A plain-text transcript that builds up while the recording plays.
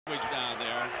Down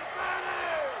there.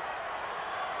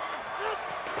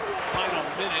 Final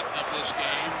minute of this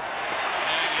game.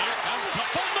 And here comes the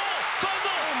fumble!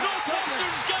 Fumble!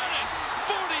 Northwestern's got it!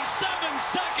 47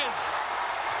 seconds!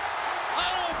 I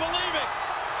don't believe it!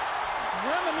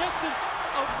 Reminiscent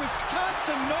of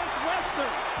Wisconsin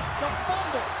Northwestern. The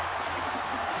fumble.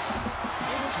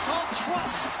 It was called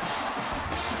trust.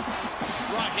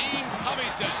 Raheem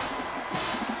Covington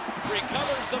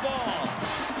recovers the ball.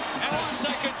 And a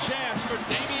second chance for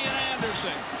Damian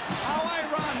Anderson. How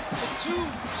ironic. The two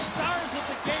stars of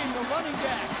the game, the running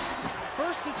backs.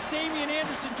 First it's Damian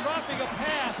Anderson dropping a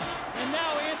pass, and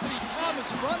now Anthony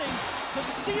Thomas running to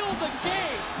seal the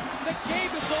game. The game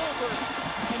is over,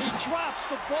 and he drops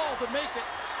the ball to make it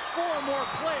 4 more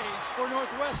plays for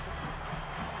Northwestern.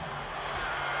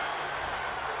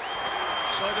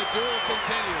 So the duel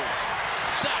continues.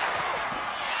 Zach.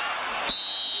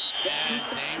 And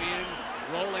Damian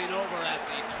rolling over at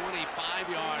the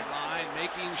 25-yard line,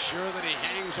 making sure that he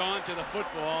hangs on to the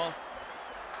football.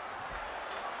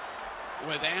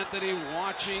 With Anthony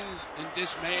watching in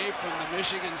dismay from the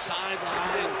Michigan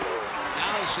sideline.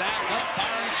 Now Zach up,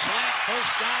 firing slant,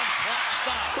 first down, clock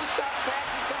stops.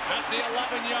 At the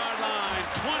 11-yard line,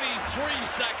 23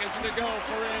 seconds to go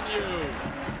for NU.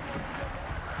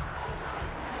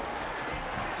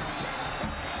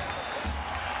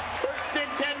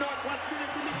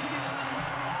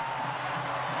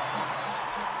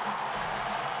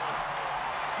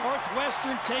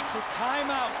 Northwestern takes a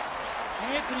timeout.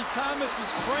 Anthony Thomas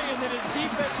is praying that his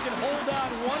defense can hold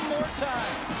on one more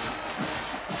time.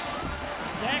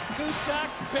 Zach Kustak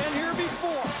been here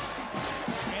before.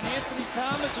 And Anthony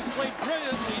Thomas, who played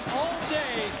brilliantly all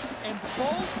day, and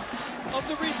both of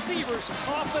the receivers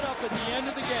cough it up at the end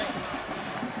of the game.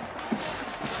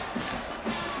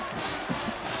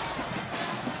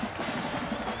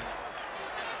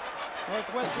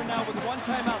 Northwestern now with 1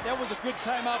 timeout. That was a good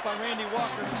timeout by Randy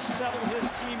Walker to settle his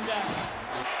team down.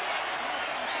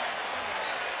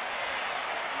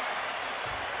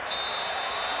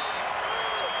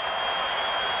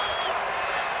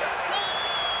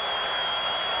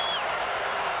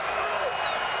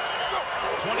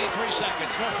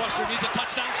 Seconds. Northwestern needs a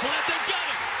touchdown slant. They've got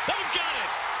it. They've got it.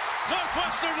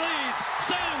 Northwestern leads.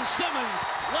 Sam Simmons,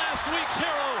 last week's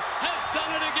hero, has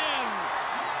done it again.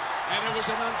 And it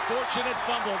was an unfortunate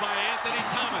fumble by Anthony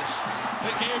Thomas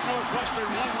that gave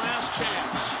Northwestern one last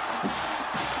chance.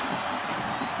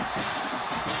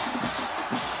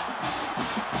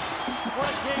 What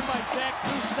a game by Zach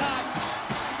Kustak.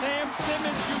 Sam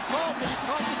Simmons, you called it. He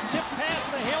caught the tip pass,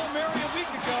 the Hail Mary a week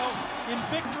ago in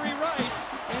Victory Right.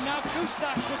 And now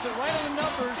Kustak puts it right on the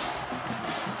numbers.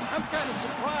 I'm kind of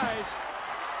surprised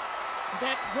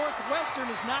that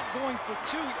Northwestern is not going for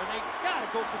 2. Or they got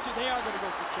to go for 2. They are going to go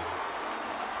for 2.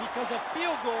 Because a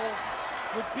field goal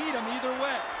would beat them either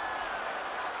way.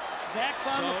 Zach's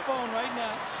on the phone right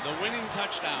now. The winning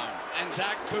touchdown. And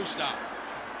Zach Kustak,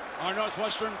 our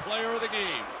Northwestern player of the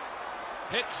game,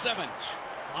 hits Simmons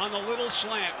on the little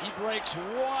slant. He breaks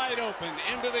wide open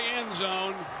into the end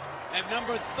zone. And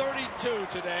number 32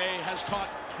 today has caught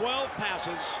 12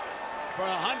 passes for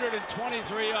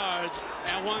 123 yards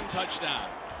and 1 touchdown.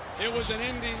 It was an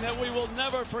ending that we will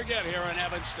never forget here in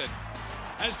Evanston,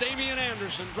 as Damian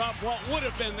Anderson dropped what would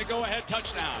have been the go-ahead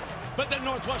touchdown. But then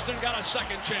Northwestern got a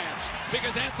second chance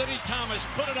because Anthony Thomas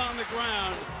put it on the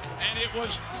ground, and it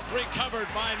was recovered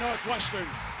by Northwestern.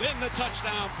 Then the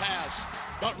touchdown pass.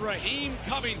 But Raheem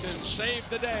Covington saved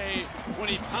the day when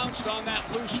he pounced on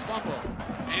that loose fumble.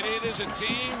 And it is a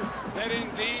team that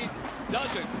indeed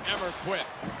doesn't ever quit.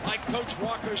 Like Coach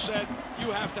Walker said, you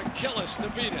have to kill us to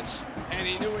beat us. And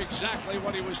he knew exactly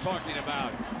what he was talking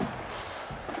about.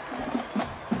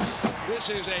 This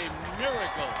is a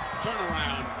miracle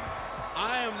turnaround.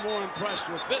 I am more impressed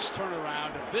with this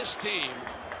turnaround of this team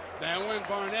than when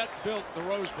Barnett built the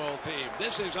Rose Bowl team.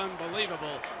 This is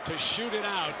unbelievable to shoot it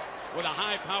out with a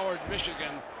high-powered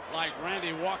Michigan like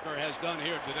Randy Walker has done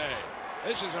here today.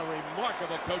 This is a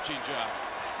remarkable coaching job.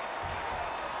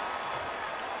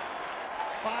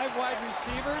 5 wide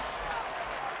receivers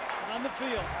on the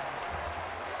field.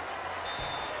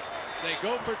 They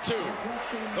go for 2.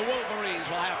 The Wolverines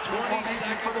will have 20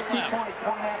 seconds left.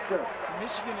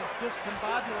 Michigan is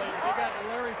discombobulated. They got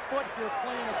Larry Foote here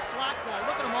playing a slot guy.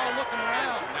 Look at them all looking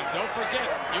around. And don't forget,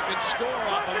 you can score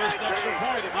off a missed extra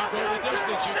point. If you go the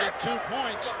distance, you get 2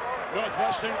 points.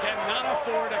 Northwestern cannot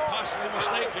afford a costly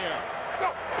mistake here. To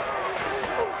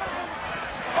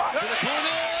the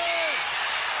corner.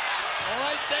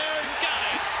 Right there, got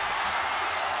it.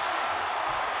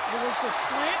 It was the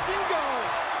slant and go.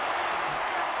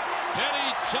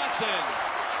 Teddy Johnson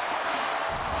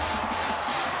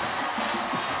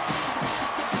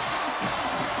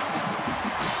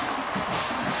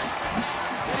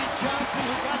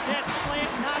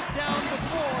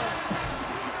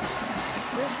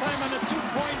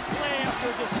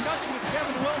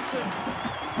Henson.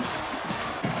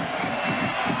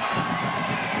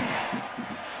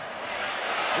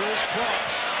 Here's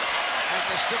Cross at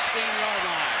the 16-yard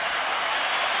line.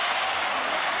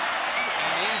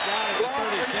 And he's down at the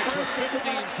 36 with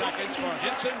 15 seconds for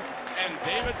Henson and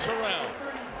David Terrell.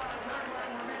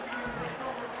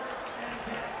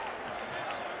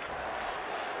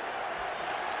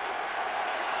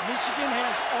 Michigan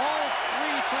has all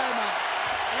 3 timeouts.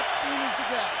 Epstein is the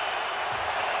guy.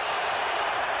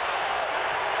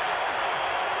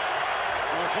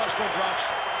 Northwestern drops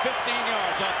 15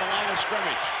 yards off the line of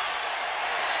scrimmage.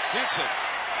 Henson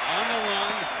on the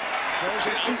run, throws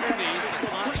it underneath. The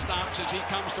clock stops as he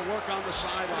comes to work on the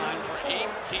sideline for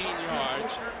 18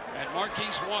 yards at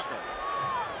Marquise Walker.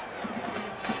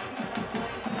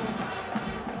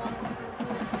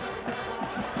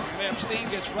 If Epstein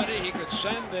gets ready, he could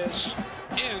send this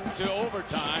into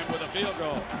overtime with a field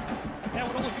goal. That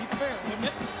would only be fair, wouldn't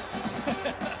it?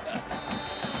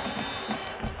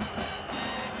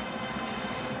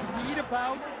 Need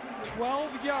about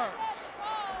 12 yards.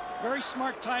 Very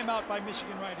smart timeout by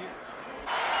Michigan right here.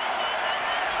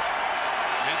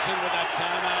 Henson with that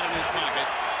timeout in his pocket.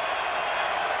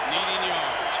 Needing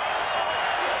yards.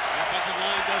 Offensive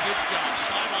line does its job.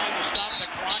 Sideline to stop the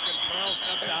clock, and Terrell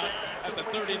steps out at the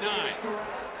 39.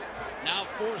 Now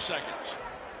 4 seconds.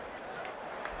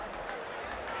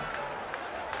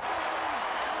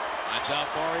 That's how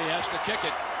far he has to kick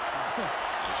it.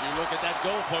 As you look at that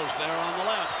goalpost there on the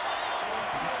left.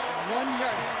 It's 1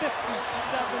 yard,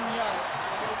 57 yards.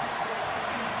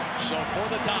 So for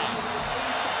the tie.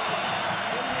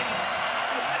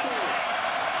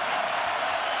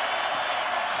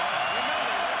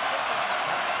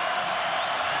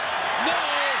 No!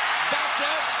 Back to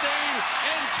Epstein.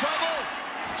 In trouble.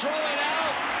 Throw it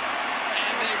out.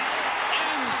 And it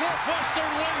ends.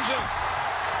 Northwestern wins it.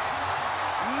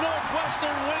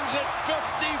 Northwestern wins it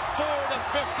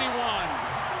 54-51.